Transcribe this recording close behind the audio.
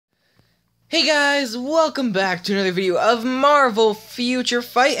Hey guys, welcome back to another video of Marvel Future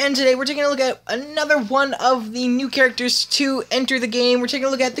Fight, and today we're taking a look at another one of the new characters to enter the game. We're taking a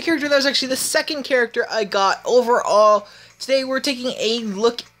look at the character that was actually the second character I got overall. Today we're taking a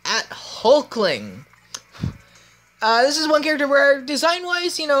look at Hulkling. This is one character where,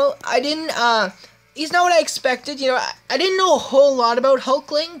 design-wise, I didn't, he's not what I expected. I didn't know a whole lot about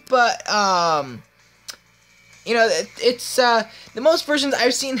Hulkling, but, it's, the most versions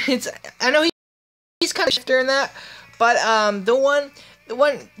I've seen, I know he's kind of shifter in that, but, the one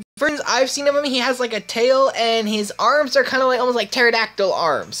versions I've seen of him, he has, like, a tail, and his arms are kind of like, almost like pterodactyl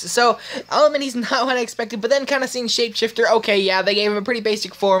arms, so, I'll admit he's not what I expected, but then kind of seeing shapeshifter, okay, yeah, they gave him a pretty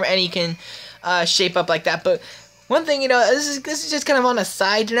basic form, and he can, shape up like that, but one thing, this is just kind of on a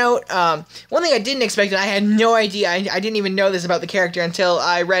side note, one thing I didn't expect, and I had no idea, I didn't even know this about the character until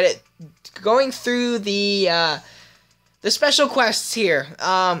I read it, going through the special quests here.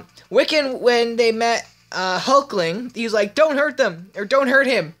 Wiccan, when they met Hulkling, he was like, don't hurt them, or don't hurt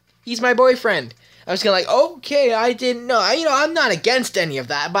him, he's my boyfriend. I was kind of like, okay, I didn't know, I'm not against any of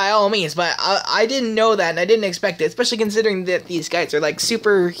that, by all means, but I didn't know that, and I didn't expect it, especially considering that these guys are, like,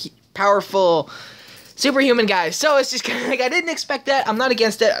 super powerful, superhuman guys, so it's just kind of like, I didn't expect that, I'm not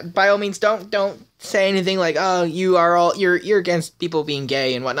against it, by all means, don't say anything like, oh, you're against people being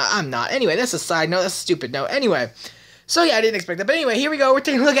gay and whatnot. I'm not. Anyway, that's a side note, that's a stupid note. Anyway, so yeah, I didn't expect that, but anyway, here we go, we're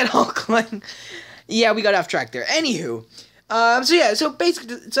taking a look at Hulkling. Yeah, we got off track there. Anywho, so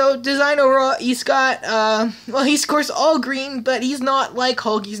basically, design overall, he's got, well, he's of course all green, but he's not like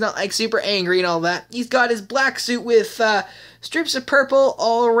Hulk, he's not like super angry and all that. He's got his black suit with, strips of purple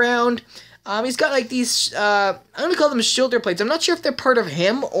all around. He's got like these, I'm gonna call them shoulder plates. I'm not sure if they're part of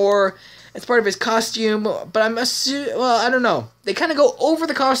him or it's part of his costume, but I'm assuming, well, I don't know. They kind of go over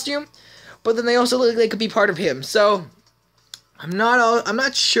the costume, but then they also look like they could be part of him. So, I'm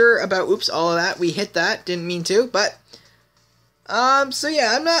not sure about, oops, all of that. We hit that, didn't mean to, but, so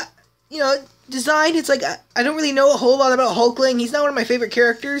yeah, I'm not, design, it's like, I don't really know a whole lot about Hulkling. He's not one of my favorite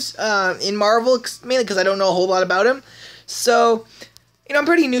characters, in Marvel, mainly because I don't know a whole lot about him. So, I'm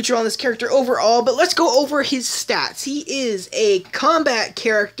pretty neutral on this character overall, but let's go over his stats. He is a combat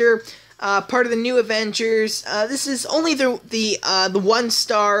character, part of the new Avengers. This is only the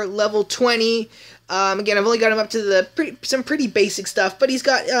 1-star level 20. Again, I've only got him up to some pretty basic stuff, but he's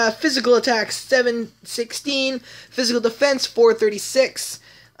got physical attack 716, physical defense 436,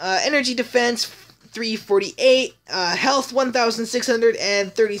 energy defense 348, health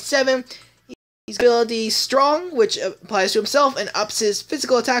 1637. His ability strong, which applies to himself and ups his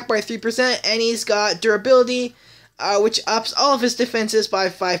physical attack by 3%, and he's got durability, which ups all of his defenses by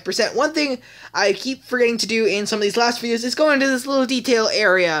 5%. One thing I keep forgetting to do in some of these last videos is go into this little detail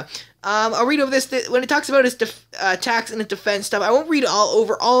area. I'll read over this, when it talks about his attacks and his defense stuff. I won't read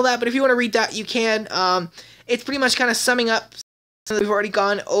over all that, but if you want to read that, you can. It's pretty much kind of summing up something we've already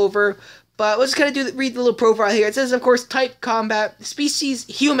gone over. But let's kind of read the little profile here. It says, of course, type combat, species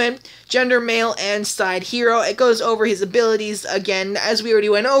human, gender male, and side hero. It goes over his abilities again, as we already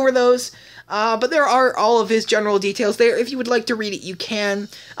went over those. But there are all of his general details there. If you would like to read it, you can.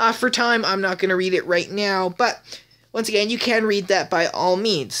 For time, I'm not going to read it right now. But once again, you can read that by all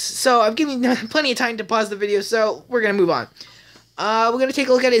means. So I've given you plenty of time to pause the video, so we're going to move on. We're going to take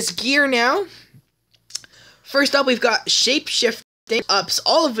a look at his gear now. First up, we've got Shapeshift. Ups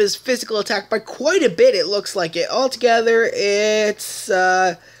all of his physical attack by quite a bit, it looks like it. Altogether, it's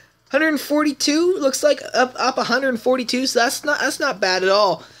 142, looks like, up 142, so that's not bad at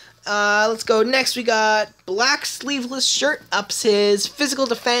all. Let's go next. We got black sleeveless shirt, ups his physical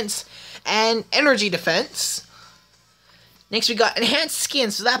defense and energy defense. Next, we got enhanced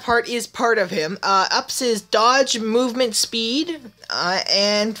skin, so that part is part of him. Ups his dodge, movement, speed.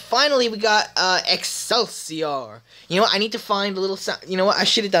 And finally, we got Excelsior. You know what? I need to find a little sound. You know what? I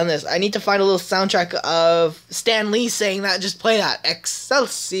should have done this. I need to find a little soundtrack of Stan Lee saying that. Just play that.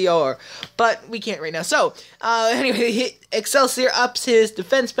 Excelsior. But we can't right now. So, anyway, Excelsior ups his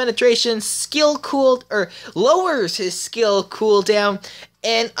defense penetration, lowers his skill cooldown,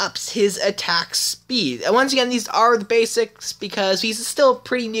 and ups his attack speed. And once again, these are the basics because he's still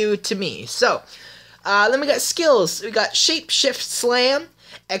pretty new to me. So, then we got skills. We got Shapeshift Slam,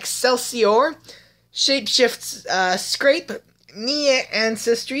 Excelsior, Shapeshift Scrape, Nia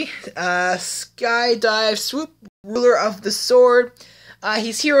Ancestry, Skydive Swoop, Ruler of the Sword.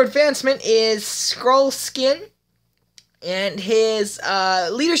 His hero advancement is Skrull Skin, and his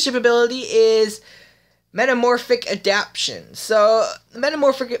leadership ability is Metamorphic Adaption. So,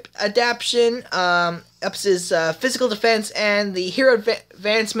 Metamorphic Adaption ups his physical defense, and the hero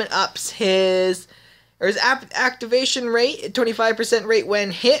advancement ups his or his activation rate, 25% rate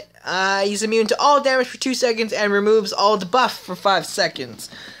when hit. He's immune to all damage for 2 seconds and removes all debuff for 5 seconds.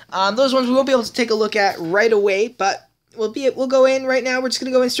 Those ones we won't be able to take a look at right away, but we'll go in right now. We're just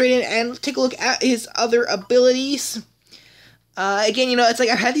gonna go in straight in and take a look at his other abilities. Again, you know, it's like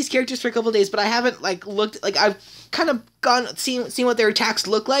I've had these characters for a couple of days, but I haven't like looked, like I've kind of seen what their attacks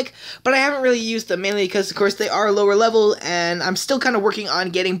look like, but I haven't really used them, mainly because of course they are lower level, and I'm still kind of working on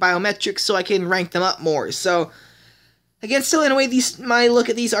getting biometrics so I can rank them up more. So again, still in a way, my look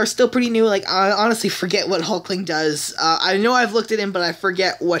at these are still pretty new. Like, I honestly forget what Hulkling does. I know I've looked at him, but I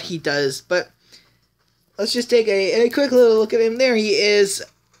forget what he does. But let's just take a quick little look at him. There he is.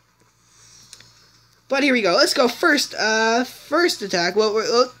 But here we go. Let's go first. First attack.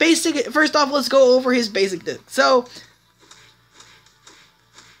 Well, basic. First off, let's go over his basic. So,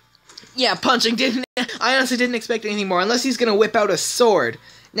 yeah, punching. I honestly didn't expect anything more, unless he's gonna whip out a sword.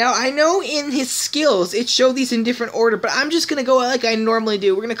 Now, I know in his skills, it showed these in different order, but I'm just going to go like I normally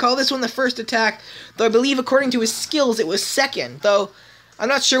do. We're going to call this one the first attack, though I believe according to his skills, it was second, though I'm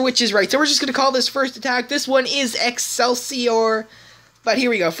not sure which is right. So we're just going to call this first attack. This one is Excelsior, but here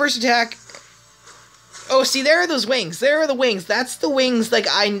we go. First attack. Oh, see, there are those wings. There are the wings. That's the wings like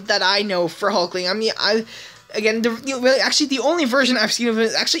that I know for Hulkling. I mean, again, actually, the only version I've seen of it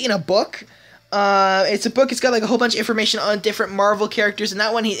is actually in a book. It's a book. It's got like a whole bunch of information on different Marvel characters, and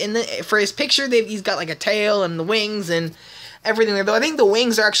that one for his picture, he's got like a tail and the wings and everything there. Though I think the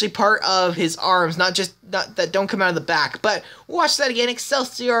wings are actually part of his arms, not that don't come out of the back. But watch that again.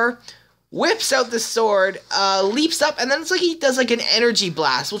 Excelsior whips out the sword, leaps up, and then it's like he does like an energy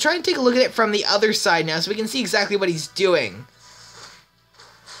blast. We'll try and take a look at it from the other side now, so we can see exactly what he's doing.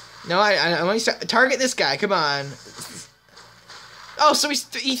 No, I want to target this guy. Come on. Oh, so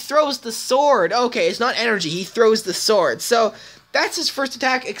he throws the sword. Okay, it's not energy. He throws the sword. So that's his first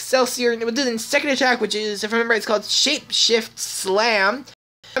attack, Excelsior. And we'll do the second attack, which is, if I remember, it's called Shapeshift Slam.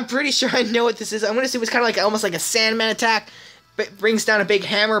 I'm pretty sure I know what this is. I'm going to say it was kind of like almost like a Sandman attack, but brings down a big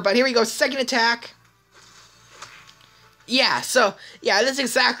hammer. But here we go, second attack. Yeah, so, yeah, that's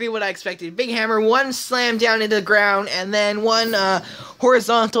exactly what I expected. Big hammer, one slam down into the ground, and then one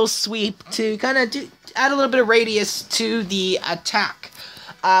horizontal sweep to kind of add a little bit of radius to the attack.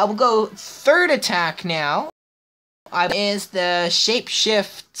 We'll go third attack now. Is the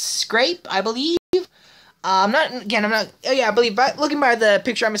Shapeshift Scrape, I believe. Oh yeah, I believe, but looking by the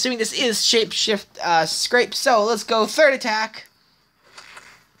picture, I'm assuming this is Shapeshift Scrape. So, let's go third attack.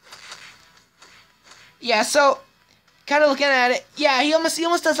 Yeah, so kind of looking at it, yeah, he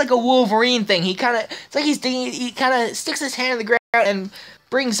almost does like a Wolverine thing. He kind of sticks his hand in the ground and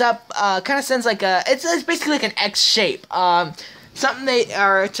brings up, kind of sends like it's basically like an X shape. Something they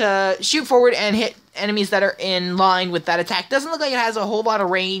are to shoot forward and hit enemies that are in line with that attack. Doesn't look like it has a whole lot of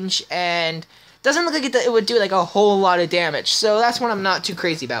range, and doesn't look like it would do like a whole lot of damage. So that's one I'm not too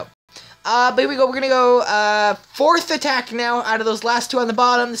crazy about. But here we go. We're gonna go fourth attack now out of those last two on the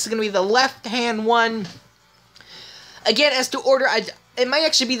bottom. This is gonna be the left hand one. Again, as to order, it might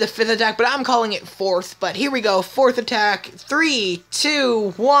actually be the fifth attack, but I'm calling it fourth. But here we go. Fourth attack. 3,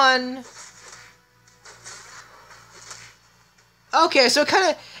 2, 1. Okay, so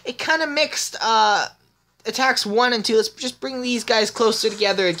it kind of mixed attacks 1 and 2. Let's just bring these guys closer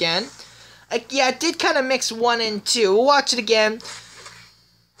together again. Yeah, it did kind of mix 1 and 2. We'll watch it again.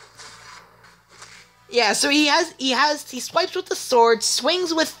 Yeah, so he swipes with the sword,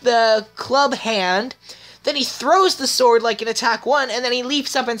 swings with the club hand, then he throws the sword like in attack 1, and then he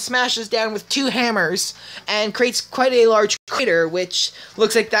leaps up and smashes down with 2 hammers, and creates quite a large crater, which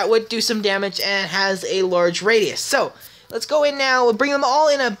looks like that would do some damage and has a large radius. So, let's go in now. We'll bring them all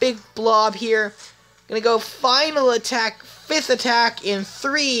in a big blob here. Gonna go final attack, fifth attack in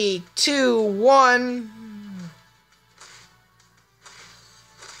 3, 2, 1.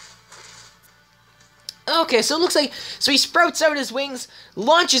 Okay, so it looks like, so he sprouts out his wings,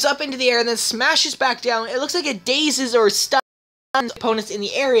 launches up into the air, and then smashes back down. It looks like it dazes or stuns opponents in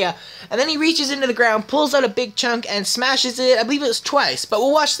the area, and then he reaches into the ground, pulls out a big chunk, and smashes it. I believe it was twice, but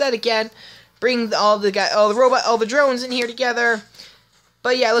we'll watch that again. Bring all the drones in here together.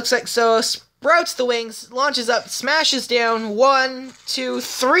 But yeah, it looks like, so sprouts the wings, launches up, smashes down. 1, 2,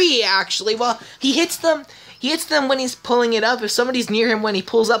 3 actually. Well, he hits them when he's pulling it up. If somebody's near him when he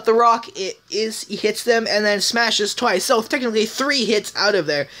pulls up the rock, he hits them and then smashes twice. So technically 3 hits out of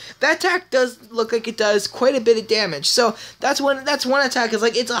there. That attack does look like it does quite a bit of damage. So that's one attack. Is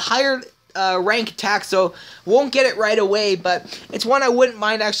like, it's a higher rank attack, so won't get it right away, but it's one I wouldn't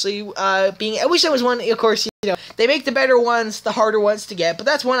mind actually being. I wish that was one, of course, you know, they make the better ones the harder ones to get, but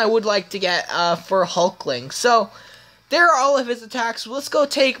that's one I would like to get for Hulkling. So there are all of his attacks. We'll go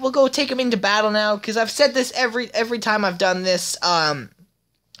take him into battle now, because I've said this every time I've done this.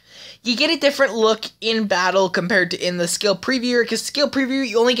 You get a different look in battle compared to in the skill preview, because skill preview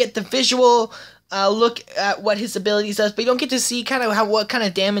you only get the visual look at what his abilities does, but you don't get to see kind of what kind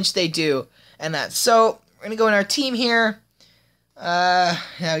of damage they do and that. So we're gonna go in our team here. Now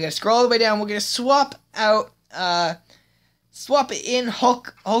we gotta scroll all the way down. We're gonna swap out, swap in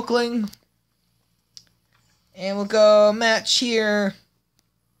Hulkling, and we'll go match here.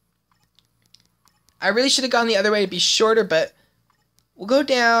 I really should have gone the other way to be shorter, but we'll go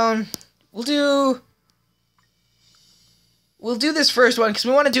down. We'll do this first one because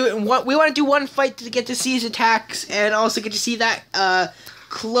we want to do it in one. We want to do one fight to get to see his attacks and also get to see that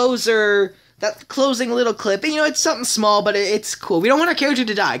closing little clip. And, you know, it's something small, but it's cool. We don't want our character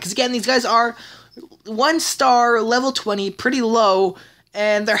to die because, again, these guys are 1 star, level 20, pretty low,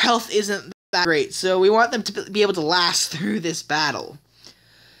 and their health isn't that great. So we want them to be able to last through this battle.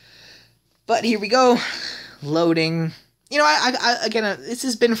 But here we go, loading. You know, I again, this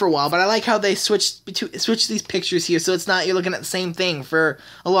has been for a while, but I like how they switch these pictures here, so it's not you're looking at the same thing for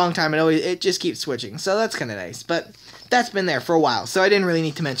a long time. It just keeps switching, so that's kind of nice. But that's been there for a while, so I didn't really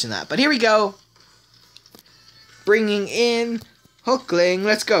need to mention that. But here we go, bringing in Hulkling.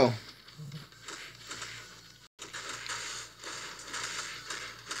 Let's go.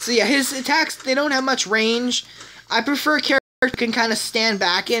 So yeah, his attacks, they don't have much range. I prefer a character can kind of stand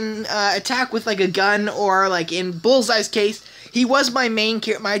back and attack with like a gun, or like in Bullseye's case, he was my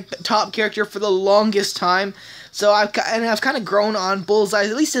top character for the longest time. So I've kind of grown on Bullseye,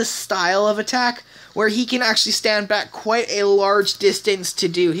 at least his style of attack, where he can actually stand back quite a large distance to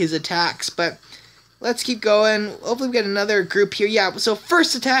do his attacks. But let's keep going. Hopefully we get another group here. Yeah. So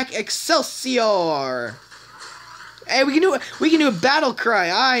first attack, Excelsior. Hey, we can do a battle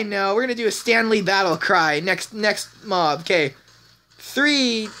cry. I know. We're gonna do a Stanley battle cry next mob. Okay.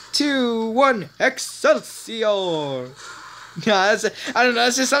 3, 2, 1, Excelsior. Yeah, I don't know.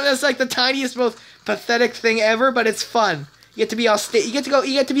 It's just something that's like the tiniest, most pathetic thing ever, but it's fun. You get to be all you get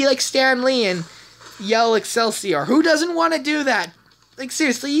to be like Stan Lee and yell Excelsior. Who doesn't want to do that? Like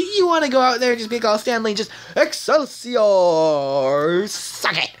seriously, you want to go out there and just be all Stan Lee, just Excelsior.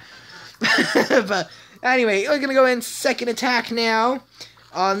 Suck it. But anyway, we're gonna go in second attack now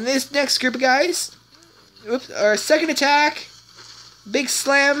on this next group of guys. Oops, our second attack, big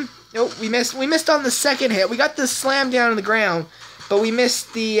slam. Nope, we missed. We missed on the second hit. We got the slam down on the ground, but we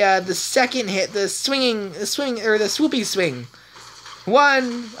missed the second hit, the swoopy swing.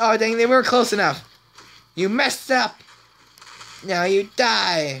 One. Oh dang, they weren't close enough. You messed up. Now you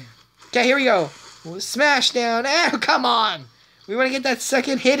die. Okay, here we go. Smash down. Oh, come on. We want to get that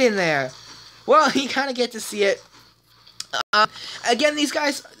second hit in there. Well, you kind of get to see it. Again, these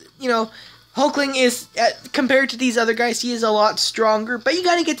guys, you know, Hulkling is, compared to these other guys, he is a lot stronger. But you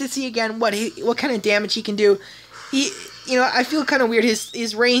kind of get to see, again, what kind of damage he can do. You know, I feel kind of weird.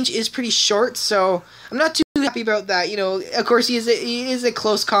 His range is pretty short, so I'm not too happy about that. You know, of course, he is a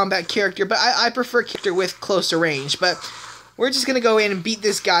close combat character, but I prefer a character with closer range. But we're just going to go in and beat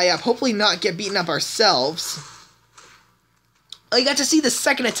this guy up. Hopefully not get beaten up ourselves. Oh, you got to see the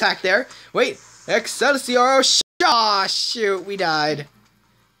second attack there. Wait, Excelsior! Oh, shoot, we died.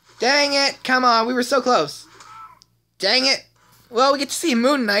 Dang it! Come on, we were so close. Dang it! Well, we get to see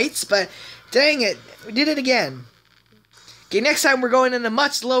Moon Knights, but dang it, we did it again. Okay, next time we're going in a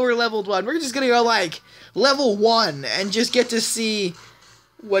much lower leveled one. We're just gonna go like level 1 and just get to see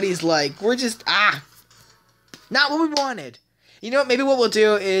what he's like. We're just not what we wanted. You know what? Maybe what we'll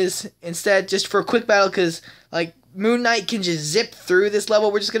do is instead, just for a quick battle, because like Moon Knight can just zip through this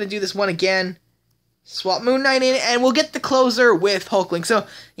level. We're just going to do this one again. Swap Moon Knight in, and we'll get the closer with Hulkling. So,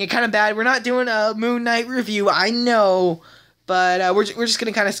 yeah, kind of bad. We're not doing a Moon Knight review, I know. But we're just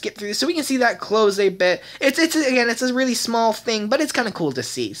going to kind of skip through this so we can see that close a bit. Again, it's a really small thing, but it's kind of cool to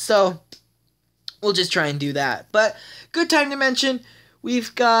see. So, we'll just try and do that. But, good time to mention,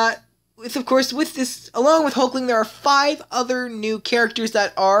 we've got, of course, with this, along with Hulkling, there are 5 other new characters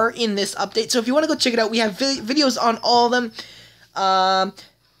that are in this update. So if you want to go check it out, we have videos on all of them.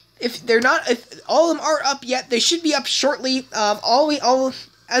 If all of them aren't up yet, they should be up shortly.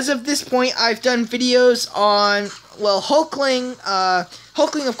 As of this point, I've done videos on, well, Hulkling.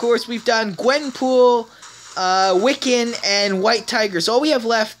 Hulkling, of course, we've done Gwenpool, Wiccan, and White Tiger. So all we have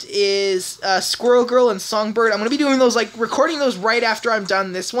left is Squirrel Girl and Songbird. I'm going to be doing those, like, recording those right after I'm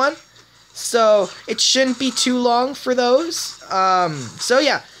done this one. So, it shouldn't be too long for those. So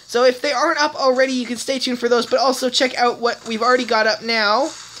yeah. So, if they aren't up already, you can stay tuned for those. But also, check out what we've already got up now.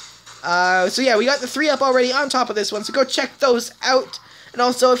 So yeah, we got the 3 up already on top of this one. So, go check those out. And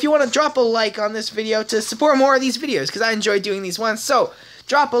also, if you want to drop a like on this video to support more of these videos, because I enjoy doing these ones. So,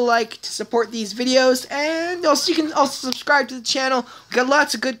 drop a like to support these videos, and also you can also subscribe to the channel. We got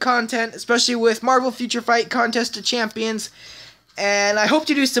lots of good content, especially with Marvel Future Fight Contest of Champions. And I hope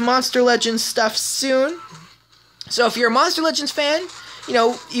to do some Monster Legends stuff soon. So if you're a Monster Legends fan, you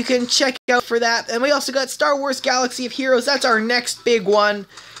know, you can check out for that. And we also got Star Wars Galaxy of Heroes. That's our next big one.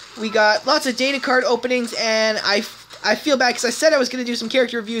 We got lots of data card openings, and I feel bad because I said I was going to do some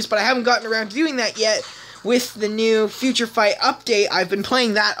character reviews, but I haven't gotten around to doing that yet. With the new Future Fight update, I've been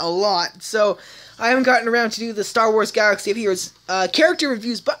playing that a lot, so I haven't gotten around to do the Star Wars Galaxy of Heroes character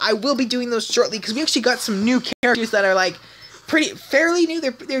reviews, but I will be doing those shortly, because we actually got some new characters that are, like, fairly new.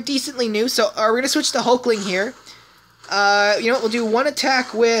 They're decently new, so we're going to switch to Hulkling here. You know what, we'll do one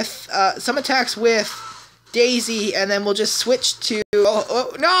attack with, some attacks with Daisy, and then we'll just switch to,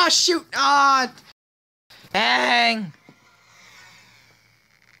 no, shoot, dang.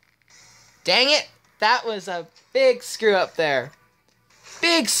 Dang it. That was a big screw up there.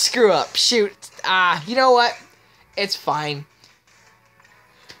 Big screw up. Shoot. You know what? It's fine.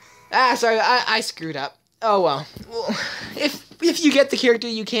 Sorry, I screwed up. Oh well. If you get the character,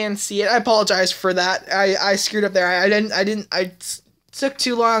 you can see it. I apologize for that. I screwed up there. I took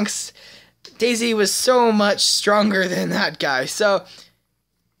too long. Daisy was so much stronger than that guy. So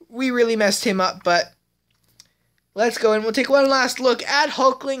we really messed him up, but let's go and we'll take one last look at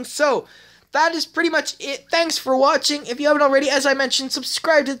Hulkling. So that is pretty much it. Thanks for watching. If you haven't already, as I mentioned,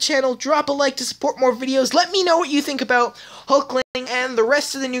 subscribe to the channel, drop a like to support more videos. Let me know what you think about Hulkling and the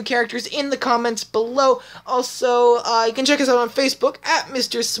rest of the new characters in the comments below. Also, you can check us out on Facebook at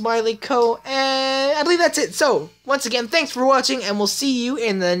Mr. Smiley Co. And I believe that's it. So, once again, thanks for watching, and we'll see you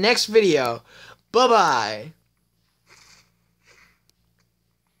in the next video. Bye-bye.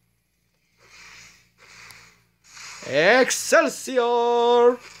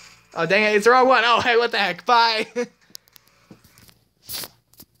 Excelsior! Oh, dang it, it's the wrong one. Oh, hey, what the heck? Bye.